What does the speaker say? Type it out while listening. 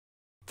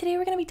Today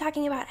we're going to be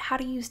talking about how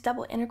to use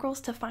double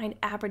integrals to find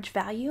average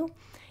value.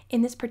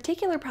 In this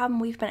particular problem,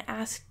 we've been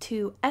asked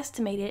to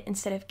estimate it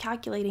instead of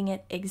calculating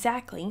it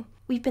exactly.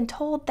 We've been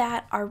told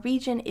that our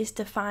region is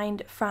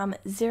defined from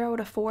 0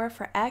 to 4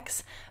 for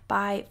x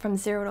by from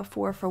 0 to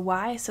 4 for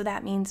y. So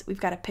that means we've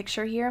got a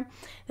picture here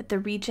that the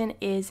region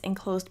is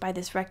enclosed by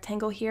this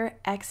rectangle here.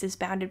 X is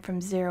bounded from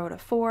 0 to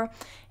 4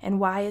 and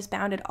y is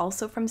bounded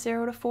also from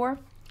 0 to 4.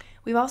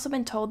 We've also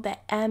been told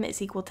that m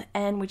is equal to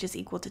n, which is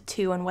equal to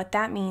 2, and what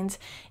that means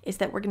is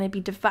that we're going to be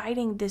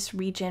dividing this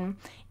region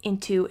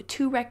into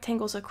two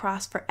rectangles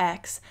across for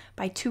x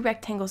by two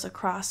rectangles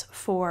across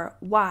for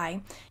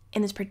y.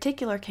 In this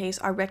particular case,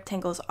 our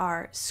rectangles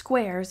are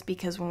squares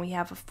because when we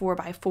have a 4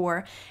 by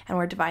 4 and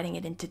we're dividing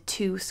it into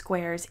two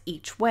squares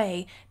each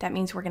way, that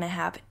means we're going to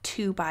have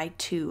 2 by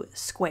 2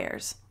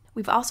 squares.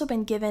 We've also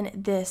been given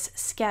this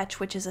sketch,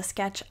 which is a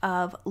sketch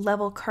of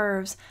level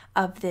curves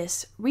of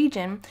this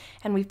region,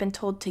 and we've been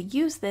told to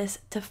use this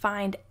to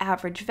find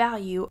average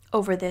value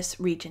over this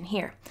region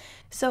here.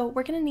 So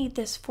we're going to need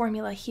this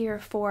formula here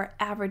for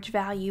average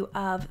value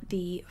of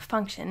the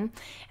function,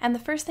 and the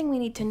first thing we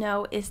need to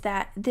know is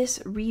that this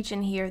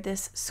region here,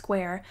 this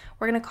square,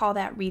 we're going to call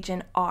that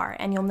region R,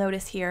 and you'll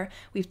notice here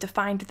we've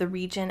defined the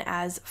region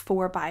as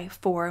 4 by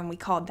 4 and we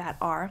called that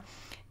R.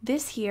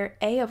 This here,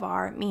 A of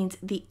R, means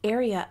the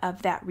area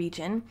of that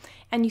region,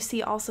 and you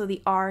see also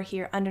the R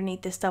here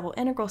underneath this double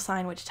integral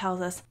sign, which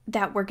tells us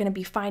that we're going to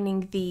be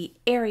finding the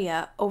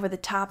area over the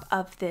top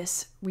of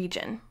this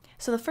region.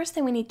 So the first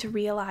thing we need to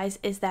realize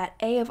is that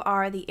A of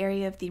R, the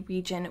area of the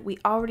region, we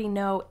already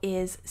know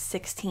is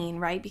 16,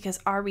 right?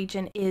 Because our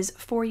region is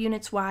 4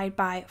 units wide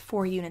by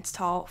 4 units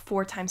tall.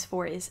 4 times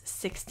 4 is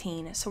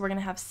 16. So we're going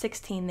to have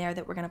 16 there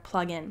that we're going to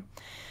plug in.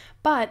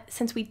 But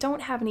since we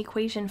don't have an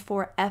equation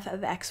for f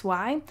of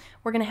xy,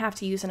 we're going to have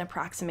to use an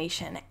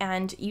approximation.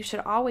 And you should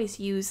always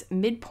use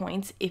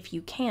midpoints if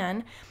you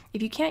can.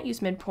 If you can't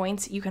use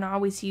midpoints, you can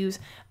always use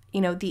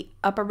the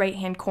upper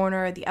right-hand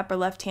corner, the upper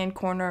left-hand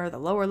corner, or the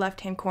lower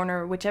left-hand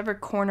corner, whichever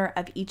corner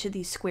of each of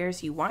these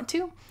squares you want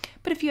to.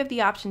 But if you have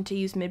the option to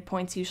use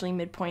midpoints, usually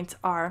midpoints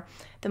are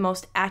the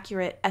most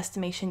accurate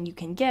estimation you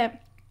can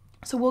get.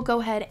 So we'll go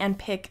ahead and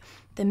pick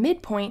the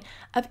midpoint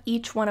of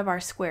each one of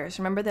our squares.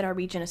 Remember that our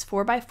region is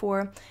 4 by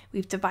 4.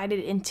 We've divided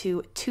it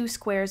into 2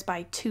 squares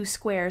by 2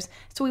 squares.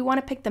 So we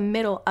want to pick the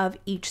middle of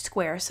each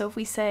square. So if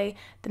we say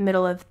the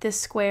middle of this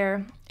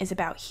square is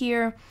about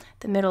here,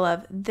 the middle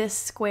of this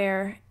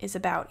square is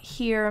about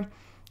here,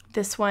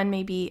 this one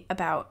may be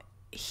about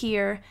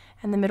here,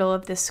 and the middle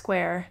of this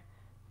square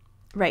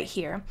right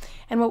here.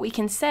 And what we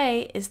can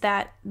say is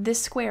that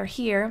this square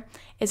here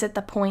is at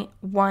the point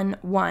 1,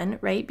 1,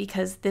 right?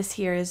 Because this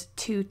here is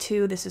 2,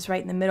 2, this is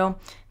right in the middle,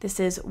 this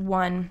is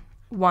 1,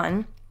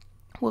 1.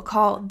 We'll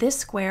call this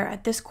square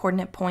at this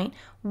coordinate point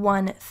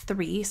 1,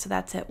 3, so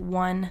that's at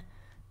 1,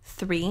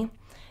 3.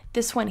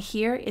 This one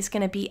here is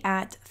going to be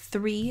at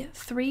 3,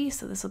 3,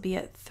 so this will be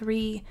at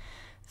 3,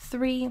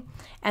 3,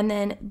 and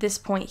then this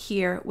point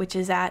here, which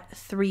is at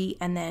 3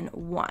 and then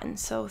 1,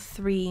 so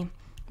 3,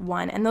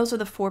 1, and those are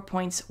the 4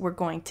 points we're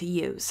going to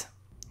use.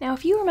 Now,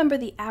 if you remember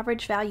the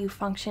average value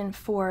function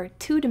for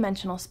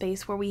two-dimensional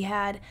space where we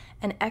had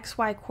an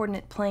xy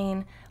coordinate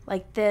plane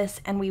like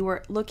this and we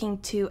were looking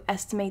to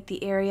estimate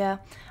the area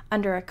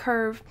under a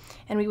curve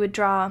and we would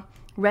draw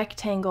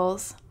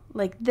rectangles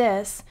like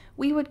this,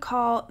 we would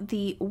call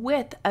the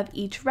width of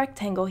each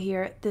rectangle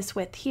here, this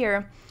width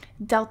here,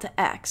 delta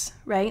x,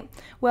 right?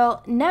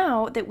 Well,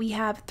 now that we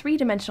have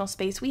three-dimensional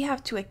space, we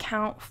have to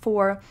account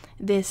for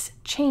this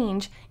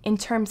change in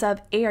terms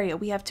of area.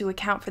 We have to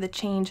account for the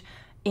change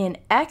in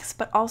x,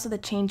 but also the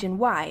change in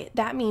y.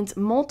 That means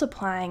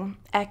multiplying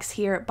x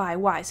here by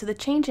y. So the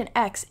change in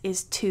x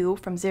is 2,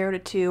 from 0 to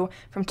 2,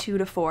 from 2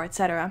 to 4,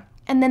 etc.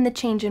 And then the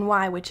change in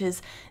y, which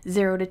is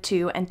 0 to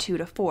 2 and 2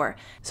 to 4.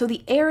 So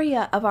the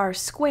area of our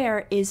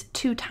square is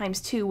 2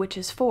 times 2, which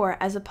is 4,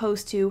 as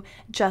opposed to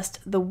just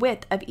the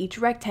width of each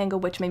rectangle,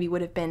 which maybe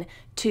would have been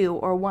 2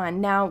 or 1.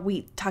 Now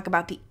we talk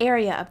about the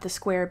area of the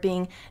square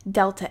being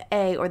delta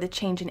A, or the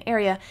change in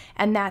area,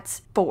 and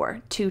that's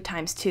 4, 2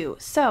 times 2.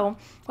 So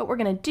what we're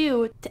going to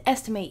do to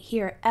estimate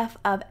here f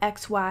of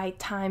xy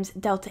times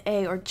delta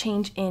A, or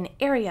change in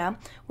area,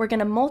 we're going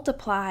to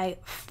multiply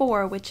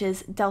 4, which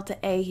is delta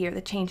A here,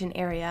 the change in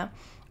area,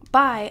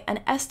 by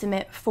an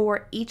estimate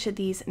for each of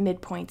these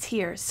midpoints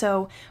here.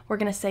 So we're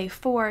going to say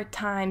 4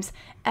 times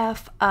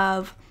f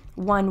of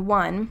 1,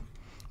 1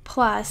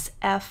 plus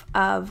f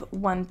of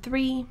 1,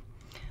 3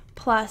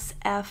 plus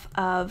f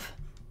of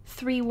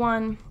 3,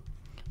 1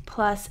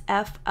 plus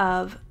f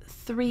of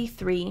 3,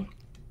 3.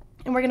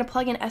 And we're going to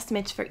plug in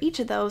estimates for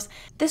each of those.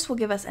 This will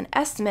give us an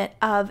estimate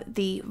of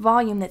the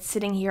volume that's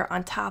sitting here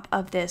on top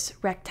of this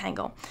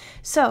rectangle.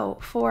 So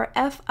for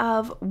f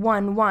of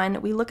 1,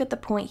 1, we look at the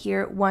point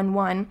here, 1,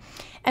 1,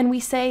 and we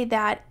say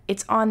that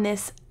it's on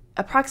this,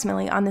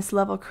 approximately on this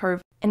level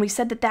curve, and we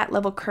said that that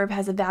level curve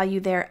has a value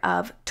there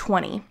of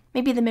 20.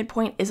 Maybe the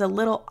midpoint is a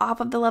little off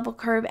of the level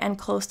curve and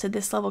close to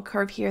this level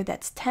curve here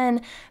that's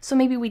 10, so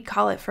maybe we'd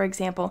call it, for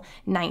example,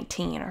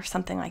 19 or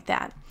something like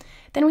that.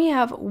 Then we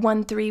have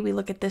 1, 3. We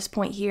look at this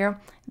point here.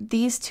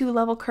 These two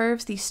level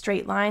curves, these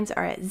straight lines,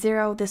 are at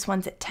 0. This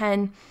one's at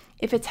 10.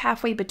 If it's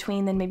halfway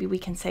between, then maybe we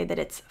can say that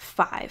it's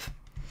 5.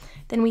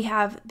 Then we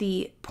have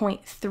the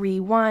point 3,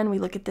 1. We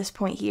look at this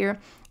point here.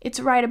 It's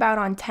right about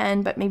on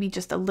 10, but maybe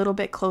just a little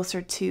bit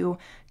closer to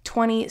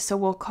 20. So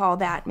we'll call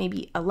that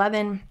maybe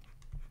 11.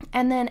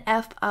 And then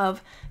f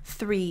of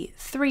 3,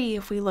 3,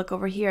 if we look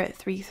over here at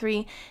 3,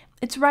 3,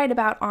 it's right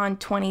about on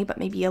 20, but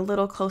maybe a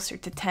little closer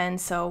to 10,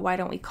 so why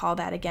don't we call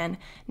that again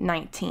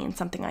 19,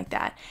 something like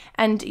that.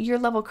 And your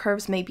level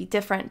curves may be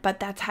different, but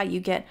that's how you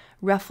get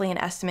roughly an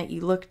estimate.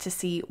 You look to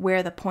see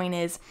where the point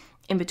is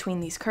in between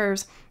these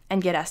curves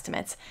and get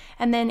estimates.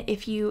 And then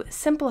if you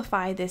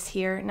simplify this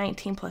here,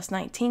 19 plus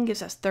 19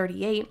 gives us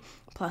 38,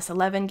 plus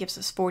 11 gives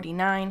us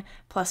 49,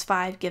 plus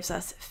 5 gives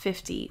us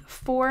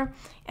 54.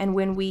 And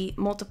when we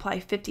multiply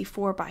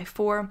 54 by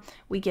 4,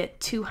 we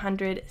get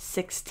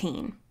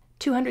 216.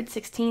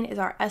 216 is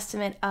our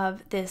estimate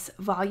of this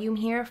volume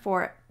here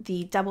for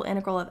the double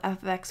integral of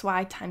f of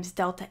xy times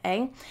delta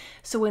a.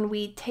 So when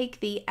we take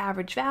the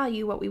average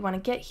value, what we want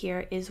to get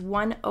here is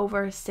 1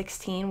 over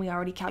 16. We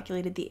already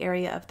calculated the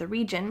area of the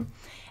region.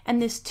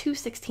 And this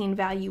 216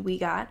 value we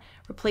got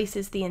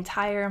replaces the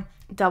entire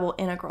double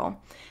integral.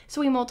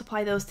 So we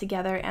multiply those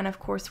together, and of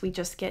course we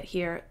just get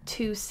here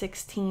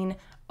 216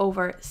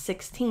 over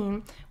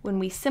 16. When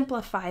we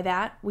simplify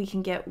that, we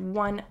can get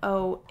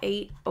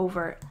 108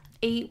 over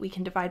 8. We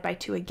can divide by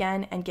 2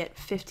 again and get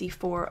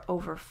 54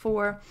 over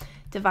 4.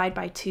 Divide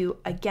by 2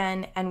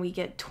 again and we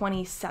get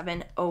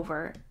 27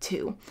 over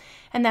 2.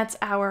 And that's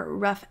our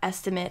rough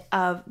estimate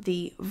of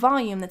the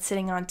volume that's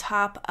sitting on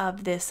top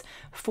of this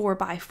 4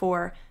 by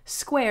 4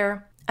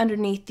 square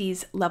underneath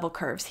these level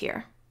curves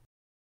here.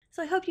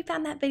 So I hope you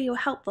found that video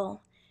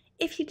helpful.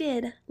 If you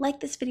did, like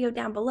this video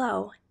down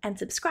below and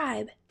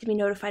subscribe to be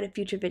notified of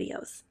future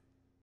videos.